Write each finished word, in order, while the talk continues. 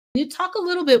Can you talk a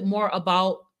little bit more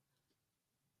about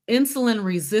insulin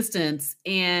resistance?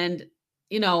 And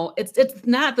it's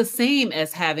not the same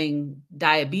as having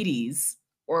diabetes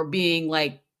or being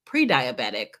like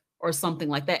pre-diabetic or something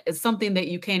like that. It's something that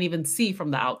you can't even see from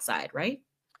the outside, right?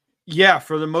 Yeah,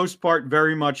 for the most part,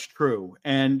 very much true.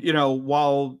 And,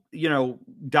 while,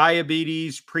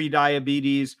 diabetes,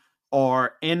 pre-diabetes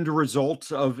are end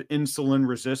results of insulin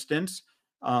resistance,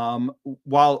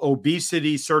 while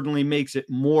obesity certainly makes it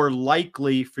more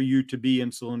likely for you to be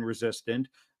insulin resistant,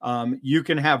 you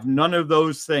can have none of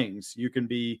those things. You can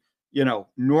be,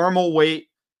 normal weight,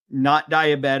 not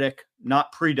diabetic,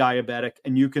 not pre-diabetic,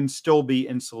 and you can still be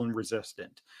insulin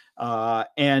resistant.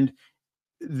 And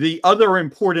the other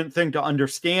important thing to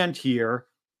understand here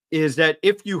is that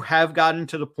if you have gotten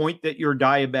to the point that you're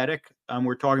diabetic,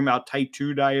 we're talking about type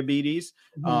 2 diabetes,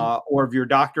 Mhm. or if your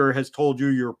doctor has told you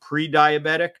you're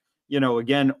pre-diabetic,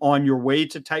 again, on your way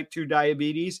to type 2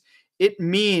 diabetes, it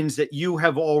means that you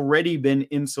have already been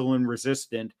insulin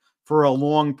resistant for a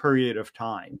long period of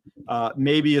time,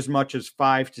 maybe as much as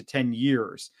 5 to 10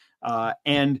 years.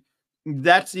 And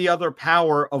that's the other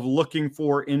power of looking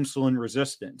for insulin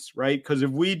resistance, right? Because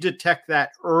if we detect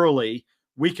that early,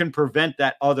 we can prevent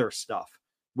that other stuff.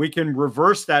 We can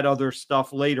reverse that other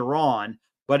stuff later on,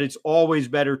 but it's always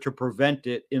better to prevent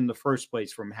it in the first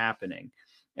place from happening.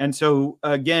 And so,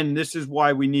 again, this is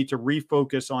why we need to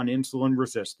refocus on insulin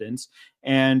resistance.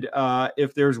 And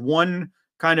if there's one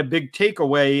kind of big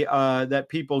takeaway that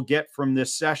people get from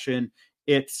this session,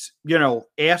 it's,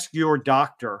 ask your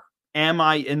doctor, am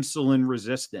I insulin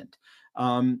resistant?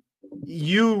 The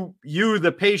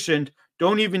patient,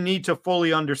 don't even need to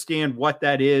fully understand what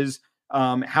that is,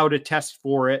 how to test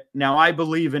for it. Now, I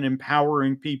believe in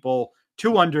empowering people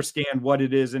to understand what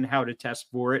it is and how to test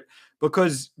for it,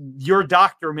 because your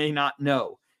doctor may not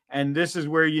know. And this is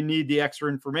where you need the extra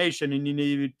information, and you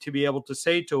need to be able to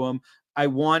say to them, I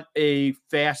want a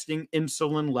fasting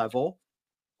insulin level.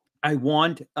 I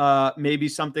want maybe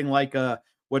something like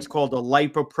what's called a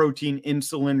lipoprotein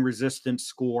insulin resistance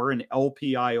score, an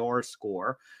LPIR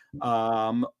score.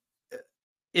 Um,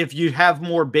 if you have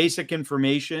more basic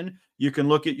information, you can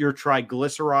look at your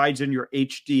triglycerides and your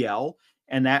HDL,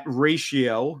 and that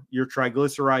ratio, your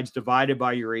triglycerides divided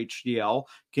by your HDL,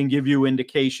 can give you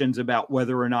indications about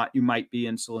whether or not you might be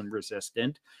insulin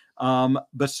resistant.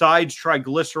 Besides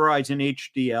triglycerides and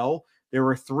HDL, there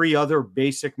are three other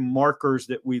basic markers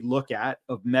that we look at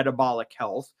of metabolic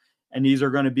health, and these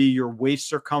are going to be your waist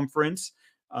circumference,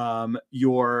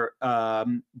 your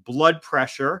blood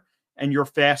pressure, and your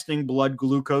fasting blood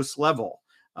glucose level.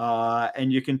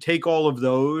 And you can take all of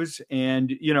those, and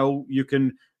you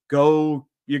can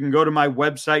go to my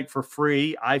website for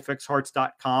free,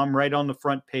 ifixhearts.com. Right on the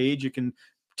front page, you can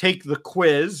take the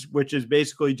quiz, which is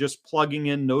basically just plugging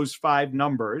in those 5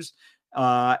 numbers,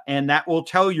 and that will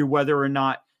tell you whether or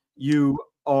not you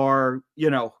are,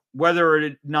 whether or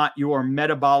not you are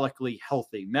metabolically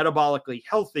healthy. Metabolically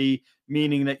healthy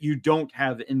meaning that you don't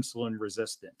have insulin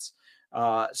resistance.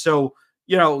 So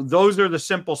those are the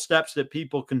simple steps that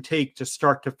people can take to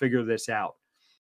start to figure this out.